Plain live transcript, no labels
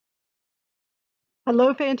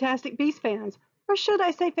Hello, Fantastic Beast fans, or should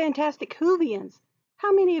I say Fantastic Whovians?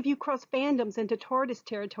 How many of you cross fandoms into TARDIS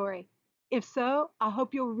territory? If so, I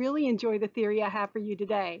hope you'll really enjoy the theory I have for you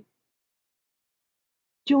today.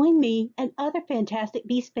 Join me and other Fantastic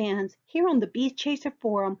Beast fans here on the Beast Chaser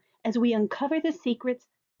Forum as we uncover the secrets,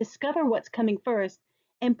 discover what's coming first,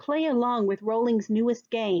 and play along with Rowling's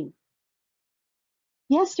newest game.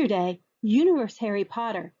 Yesterday, Univers Harry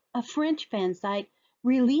Potter, a French fan site,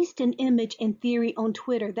 released an image and theory on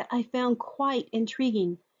Twitter that I found quite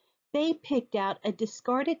intriguing. They picked out a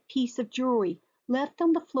discarded piece of jewelry left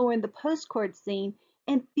on the floor in the postcard scene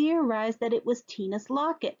and theorized that it was Tina's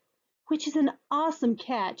locket, which is an awesome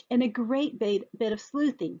catch and a great bit of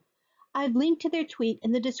sleuthing. I've linked to their tweet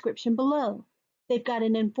in the description below. They've got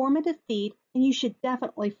an informative feed and you should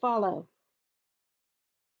definitely follow.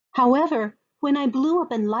 However, when I blew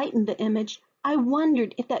up and lightened the image, I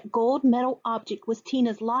wondered if that gold metal object was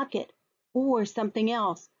Tina's locket or something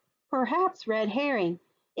else, perhaps red herring.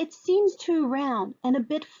 It seems too round and a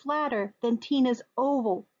bit flatter than Tina's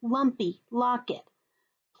oval, lumpy locket.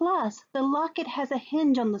 Plus, the locket has a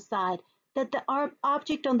hinge on the side that the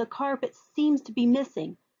object on the carpet seems to be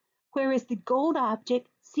missing, whereas the gold object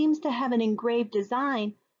seems to have an engraved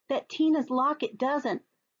design that Tina's locket doesn't.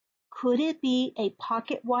 Could it be a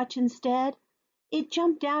pocket watch instead? It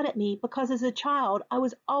jumped out at me because as a child I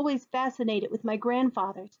was always fascinated with my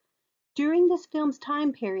grandfathers. During this film's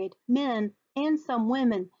time period, men, and some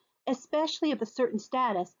women, especially of a certain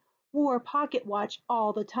status, wore a pocket watch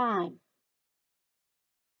all the time.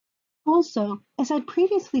 Also, as I'd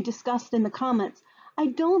previously discussed in the comments, I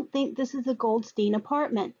don't think this is a Goldstein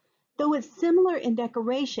apartment. Though it's similar in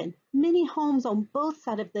decoration, many homes on both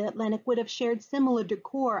sides of the Atlantic would have shared similar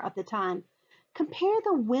decor of the time. Compare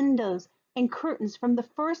the windows and curtains from the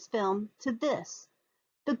first film to this.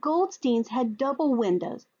 The Goldsteins had double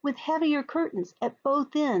windows with heavier curtains at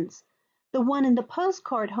both ends. The one in the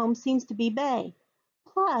postcard home seems to be bay.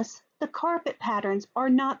 Plus, the carpet patterns are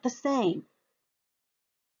not the same.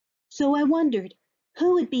 So I wondered,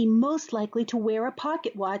 who would be most likely to wear a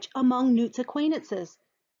pocket watch among Newt's acquaintances?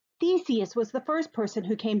 Theseus was the first person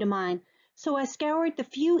who came to mind, so I scoured the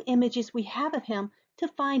few images we have of him to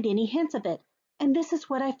find any hints of it, and this is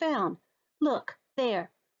what I found. Look, there,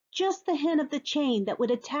 just the hint of the chain that would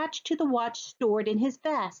attach to the watch stored in his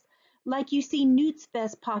vest, like you see Newt's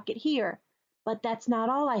vest pocket here. But that's not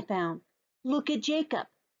all I found. Look at Jacob.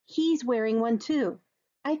 He's wearing one too.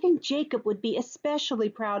 I think Jacob would be especially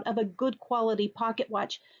proud of a good quality pocket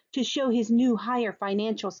watch to show his new higher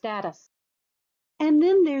financial status. And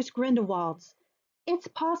then there's Grindelwald's. It's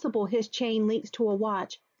possible his chain links to a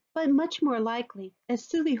watch, but much more likely, as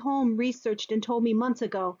Susie Holm researched and told me months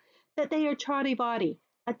ago, that they are Charivari,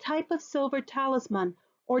 a type of silver talisman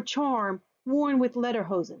or charm worn with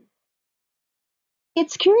lederhosen.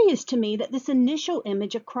 It's curious to me that this initial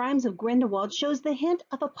image of Crimes of Grindelwald shows the hint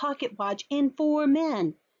of a pocket watch in 4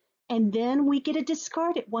 men, and then we get a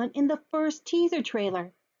discarded one in the first teaser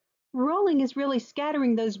trailer. Rowling is really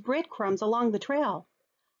scattering those breadcrumbs along the trail.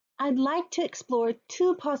 I'd like to explore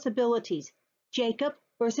 2 possibilities, Jacob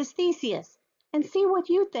versus Theseus, and see what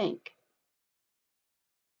you think.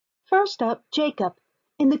 First up, Jacob.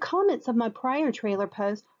 In the comments of my prior trailer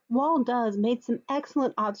post, Wall Does made some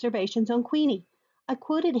excellent observations on Queenie. I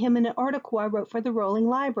quoted him in an article I wrote for the Rowling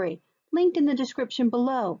Library, linked in the description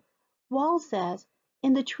below. Wall says,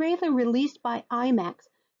 in the trailer released by IMAX,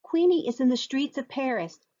 Queenie is in the streets of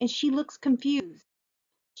Paris and she looks confused.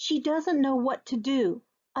 She doesn't know what to do.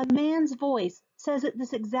 A man's voice says at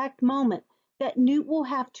this exact moment that Newt will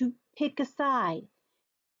have to pick a side.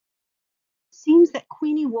 Seems that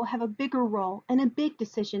Queenie will have a bigger role and a big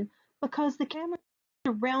decision because the camera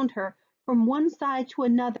moves around her from one side to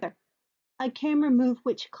another, a camera move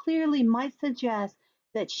which clearly might suggest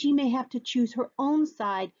that she may have to choose her own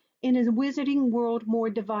side in a wizarding world more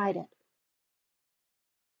divided.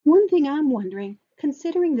 One thing I'm wondering,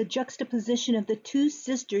 considering the juxtaposition of the 2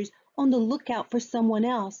 sisters on the lookout for someone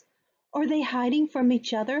else, are they hiding from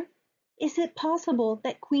each other? Is it possible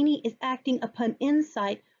that Queenie is acting upon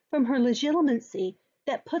insight from her legitimacy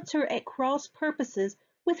that puts her at cross purposes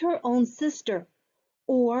with her own sister?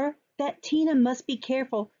 Or that Tina must be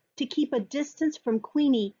careful to keep a distance from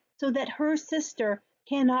Queenie so that her sister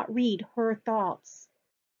cannot read her thoughts?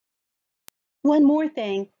 One more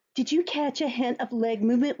thing, did you catch a hint of leg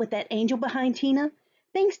movement with that angel behind Tina?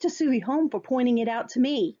 Thanks to Susie Holm for pointing it out to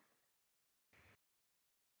me.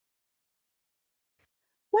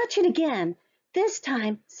 Watch it again. This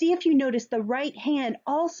time, see if you notice the right hand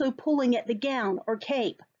also pulling at the gown or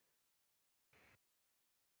cape.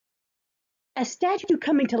 A statue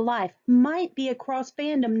coming to life might be a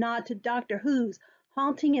cross-fandom nod to Doctor Who's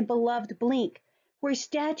haunting and beloved Blink, where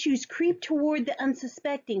statues creep toward the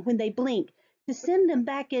unsuspecting when they blink to send them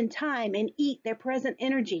back in time and eat their present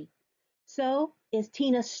energy. So, is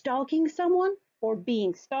Tina stalking someone or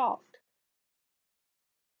being stalked?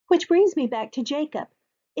 Which brings me back to Jacob.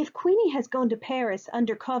 If Queenie has gone to Paris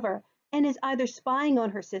undercover and is either spying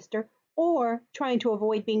on her sister or trying to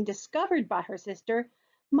avoid being discovered by her sister,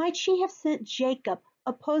 might she have sent Jacob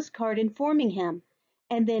a postcard informing him,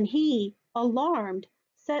 and then he, alarmed,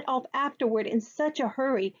 set off afterward in such a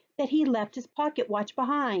hurry that he left his pocket watch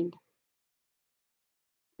behind?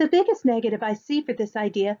 The biggest negative I see for this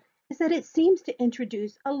idea is that it seems to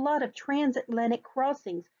introduce a lot of transatlantic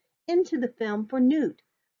crossings into the film for Newt,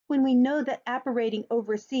 when we know that apparating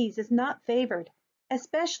overseas is not favored,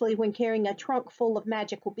 especially when carrying a trunk full of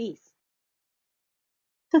magical beasts.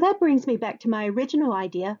 So that brings me back to my original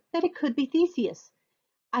idea that it could be Theseus.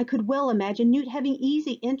 I could well imagine Newt having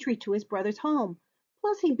easy entry to his brother's home,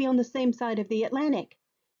 plus he'd be on the same side of the Atlantic.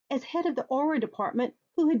 As head of the Aura Department,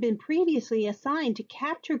 who had been previously assigned to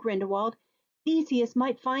capture Grindelwald, Theseus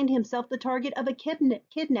might find himself the target of a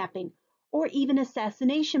kidnapping or even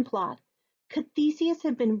assassination plot. Could Theseus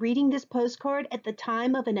have been reading this postcard at the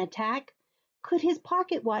time of an attack? Could his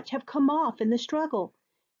pocket watch have come off in the struggle?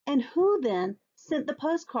 And who then sent the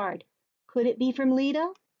postcard? Could it be from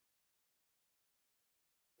Leda?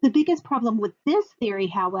 The biggest problem with this theory,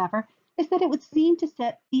 however, is that it would seem to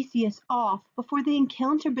set Theseus off before the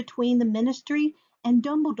encounter between the Ministry and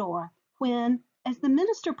Dumbledore, when, as the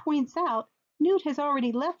Minister points out, Newt has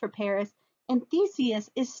already left for Paris and Theseus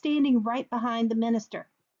is standing right behind the Minister.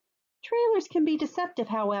 Trailers can be deceptive,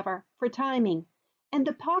 however, for timing, and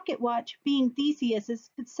the pocket watch being Theseus's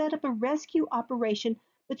could set up a rescue operation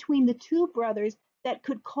between the two brothers that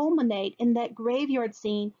could culminate in that graveyard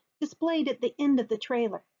scene displayed at the end of the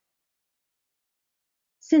trailer.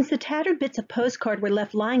 Since the tattered bits of postcard were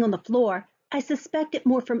left lying on the floor, I suspect it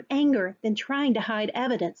more from anger than trying to hide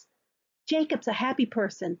evidence. Jacob's a happy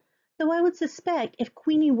person, though I would suspect if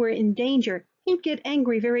Queenie were in danger, he'd get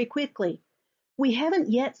angry very quickly. We haven't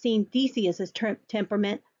yet seen Theseus's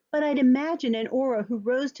temperament, but I'd imagine an aura who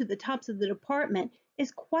rose to the tops of the department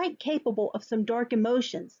is quite capable of some dark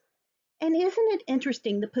emotions. And isn't it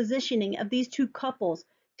interesting the positioning of these two couples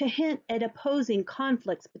to hint at opposing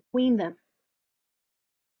conflicts between them?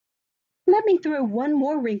 Let me throw one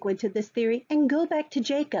more wrinkle into this theory and go back to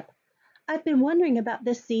Jacob. I've been wondering about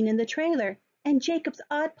this scene in the trailer and Jacob's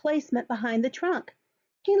odd placement behind the trunk.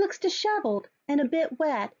 He looks disheveled and a bit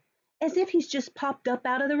wet, as if he's just popped up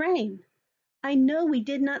out of the rain. I know we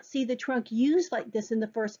did not see the trunk used like this in the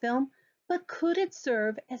first film, but could it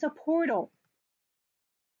serve as a portal?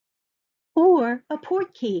 Or a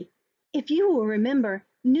portkey? If you will remember,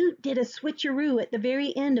 Newt did a switcheroo at the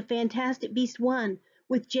very end of Fantastic Beasts 1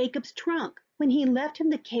 with Jacob's trunk when he left him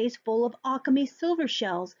the case full of alchemy silver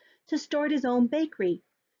shells to start his own bakery.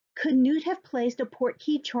 Could Newt have placed a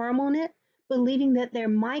portkey charm on it, believing that there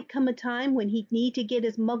might come a time when he'd need to get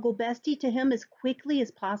his muggle bestie to him as quickly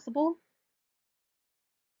as possible?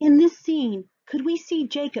 In this scene, could we see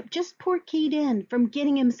Jacob just portkeyed in from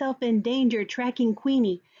getting himself in danger tracking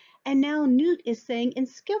Queenie, and now Newt is saying in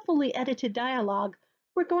skillfully edited dialogue,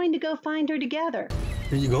 "We're going to go find her together"?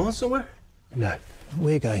 Are you going somewhere? No,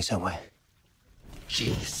 we're going somewhere.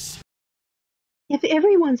 Jeez. If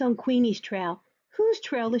everyone's on Queenie's trail, whose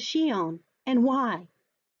trail is she on, and why?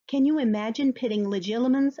 Can you imagine pitting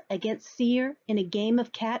Legilimens against Seer in a game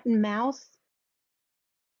of cat and mouse?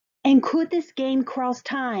 And could this game cross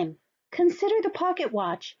time? Consider the pocket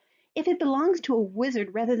watch. If it belongs to a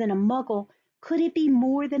wizard rather than a muggle, could it be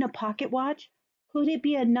more than a pocket watch? Could it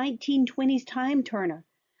be a 1920s time turner?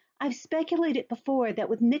 I've speculated before that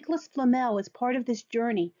with Nicholas Flamel as part of this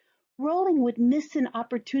journey, Rowling would miss an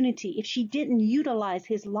opportunity if she didn't utilize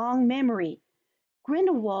his long memory.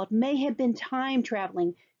 Grindelwald may have been time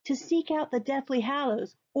traveling to seek out the Deathly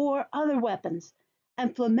Hallows or other weapons,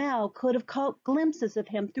 and Flamel could have caught glimpses of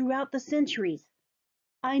him throughout the centuries.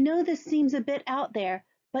 I know this seems a bit out there,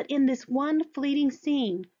 but in this one fleeting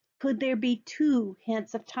scene, could there be two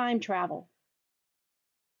hints of time travel?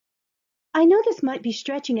 I know this might be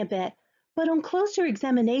stretching a bit, but on closer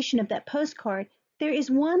examination of that postcard, there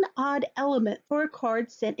is one odd element for a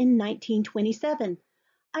card sent in 1927.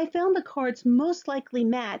 I found the cards most likely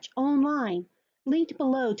match online, linked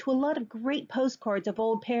below to a lot of great postcards of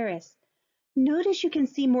old Paris. Notice you can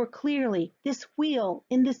see more clearly this wheel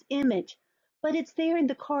in this image, but it's there in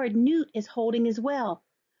the card Newt is holding as well.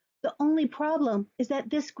 The only problem is that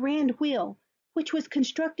this grand wheel, which was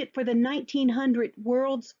constructed for the 1900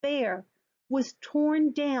 World's Fair, was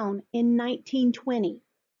torn down in 1920.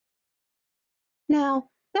 Now,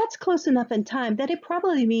 that's close enough in time that it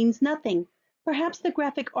probably means nothing. Perhaps the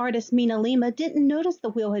graphic artist Mina Lima didn't notice the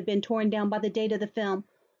wheel had been torn down by the date of the film,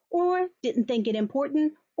 or didn't think it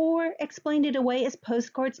important, or explained it away as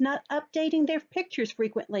postcards not updating their pictures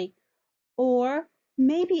frequently. Or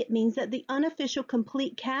maybe it means that the unofficial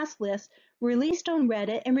complete cast list released on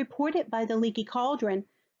Reddit and reported by the Leaky Cauldron,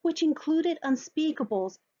 which included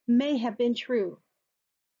unspeakables, may have been true.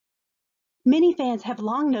 Many fans have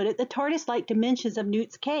long noted the TARDIS-like dimensions of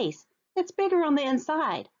Newt's case. It's bigger on the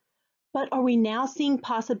inside. But are we now seeing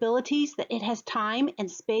possibilities that it has time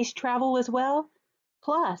and space travel as well?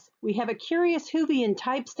 Plus, we have a curious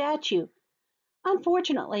Whovian-type statue.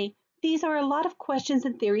 Unfortunately, these are a lot of questions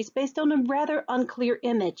and theories based on a rather unclear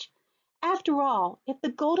image. After all, if the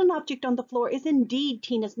golden object on the floor is indeed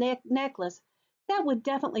Tina's necklace, that would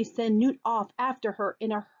definitely send Newt off after her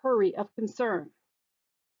in a hurry of concern.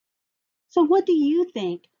 So what do you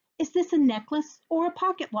think? Is this a necklace or a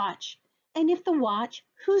pocket watch? And if the watch,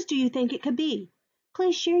 whose do you think it could be?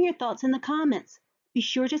 Please share your thoughts in the comments. Be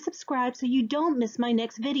sure to subscribe so you don't miss my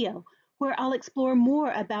next video, where I'll explore more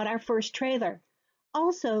about our first trailer.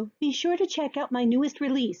 Also, be sure to check out my newest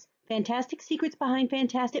release, Fantastic Secrets Behind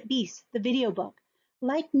Fantastic Beasts, the video book.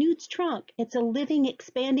 Like Newt's trunk, it's a living,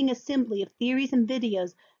 expanding assembly of theories and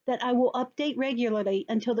videos that I will update regularly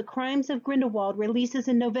until the Crimes of Grindelwald releases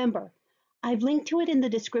in November. I've linked to it in the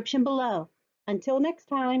description below. Until next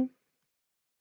time.